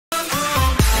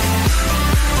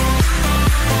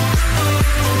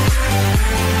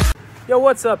Yo,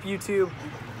 what's up, YouTube?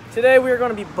 Today we are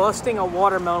going to be busting a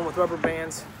watermelon with rubber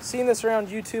bands. Seen this around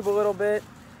YouTube a little bit.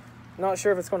 Not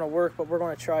sure if it's going to work, but we're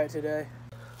going to try it today.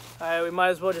 Alright, we might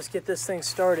as well just get this thing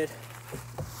started.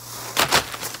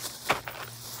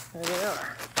 There they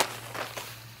are.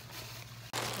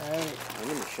 Alright. I'm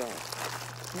in the shot.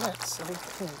 Yes, I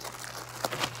think.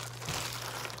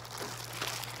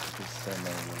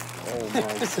 Oh my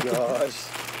gosh.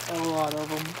 A lot of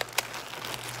them.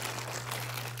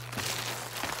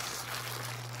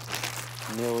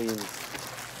 Millions.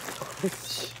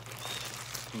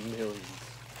 Millions.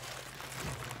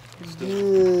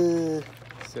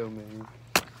 So many.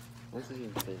 What's this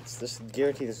even fits? This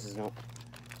guarantee this is not.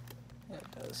 Yeah,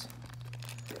 it does.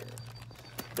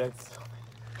 That's.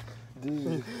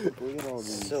 Dude, look at all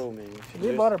these. So many. Should we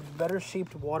have bought a better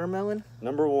shaped watermelon?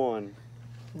 Number one.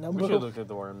 We should have looked at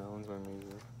the watermelons when we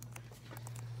were.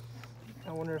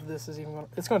 I wonder if this is even going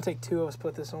to... It's going to take two of us to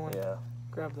put this on. Yeah.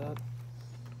 Grab that.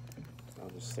 I'll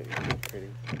just stick it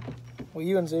pretty. Well,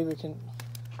 you and Xavier can...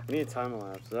 We need a time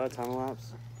lapse. Is that a time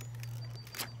lapse?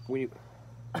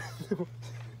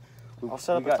 I'll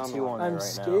set up we got a time two lapse. on there I'm right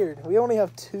scared. We only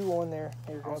have two on there.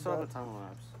 Here, I'll grab set up that. a time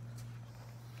lapse.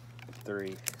 now.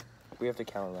 3. We have to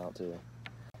count them out too.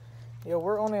 Yeah,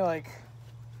 we're only like...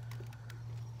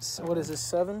 What is this,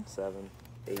 7? 7,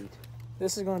 8.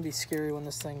 This is going to be scary when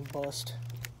this thing busts.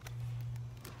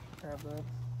 Grab that.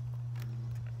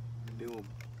 Big old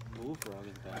bullfrog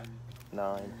in that.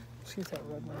 9. Shoot that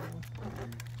red one.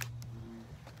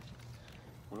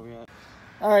 What are we at?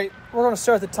 Alright, we're going to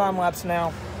start the time lapse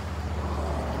now.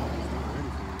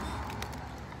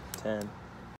 10.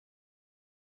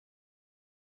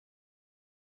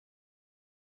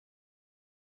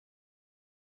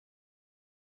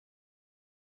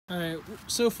 Alright,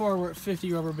 so far we're at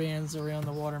 50 rubber bands around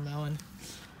the watermelon.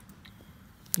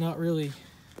 Not really.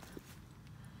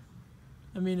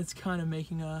 I mean, it's kind of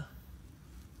making a...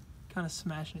 kind of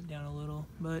smashing it down a little,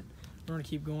 but we're going to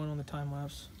keep going on the time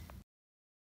lapse.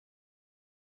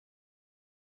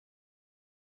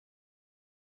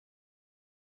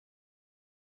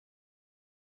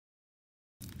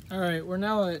 Alright, we're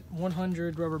now at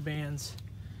 100 rubber bands,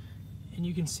 and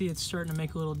you can see it's starting to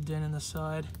make a little dent in the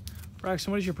side.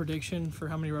 Braxton, what is your prediction for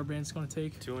how many rubber bands it's going to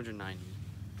take? 290.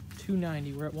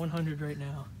 290. We're at 100 right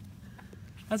now.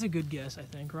 That's a good guess, I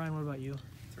think. Ryan, what about you?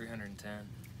 310.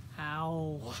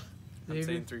 Ow. I'm Xavier?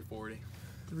 saying 340.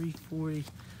 340.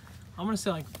 I'm going to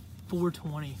say like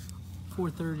 420,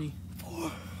 430.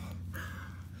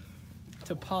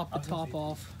 To pop the top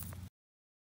off.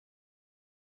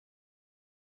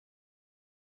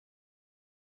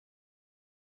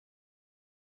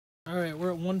 Alright, we're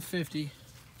at 150.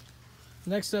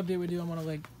 Next update we do, I'm gonna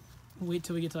like wait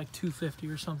till we get to like 250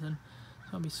 or something.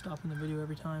 I'll be stopping the video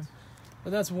every time. But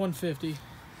that's 150.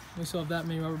 We still have that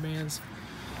many rubber bands.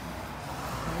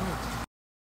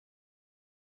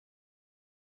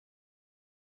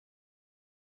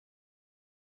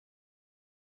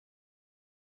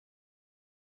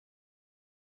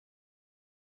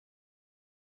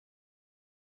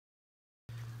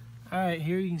 Alright,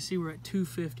 here you can see we're at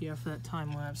 250 after that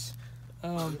time lapse.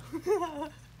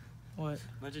 What?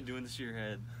 Imagine doing this to your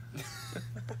head.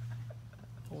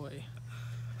 Boy.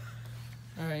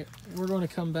 Alright, we're going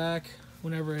to come back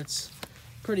whenever it's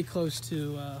pretty close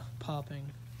to popping.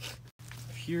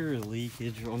 Pure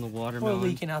leakage on the We're watermelon.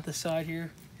 leaking out the side here.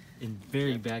 In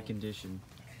very bad condition.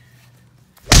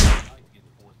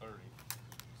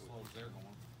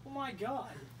 Oh my god.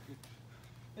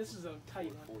 This is a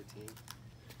tight one. 14.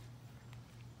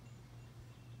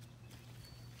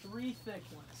 3 thick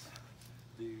ones.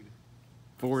 Dude.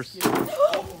 Force.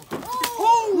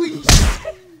 Holy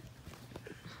shit!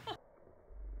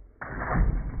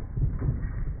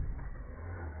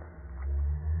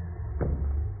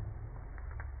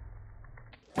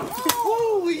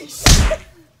 Holy shit!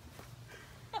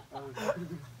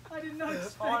 I did not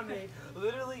expect On that. me.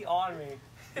 Literally on me.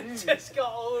 It just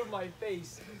got all over my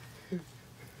face.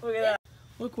 Look at that.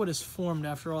 Look what has formed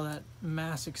after all that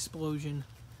mass explosion.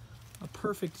 A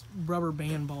perfect rubber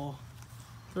band ball.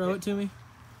 Throw it to me.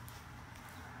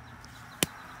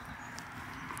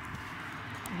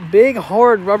 Big,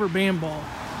 hard rubber band ball.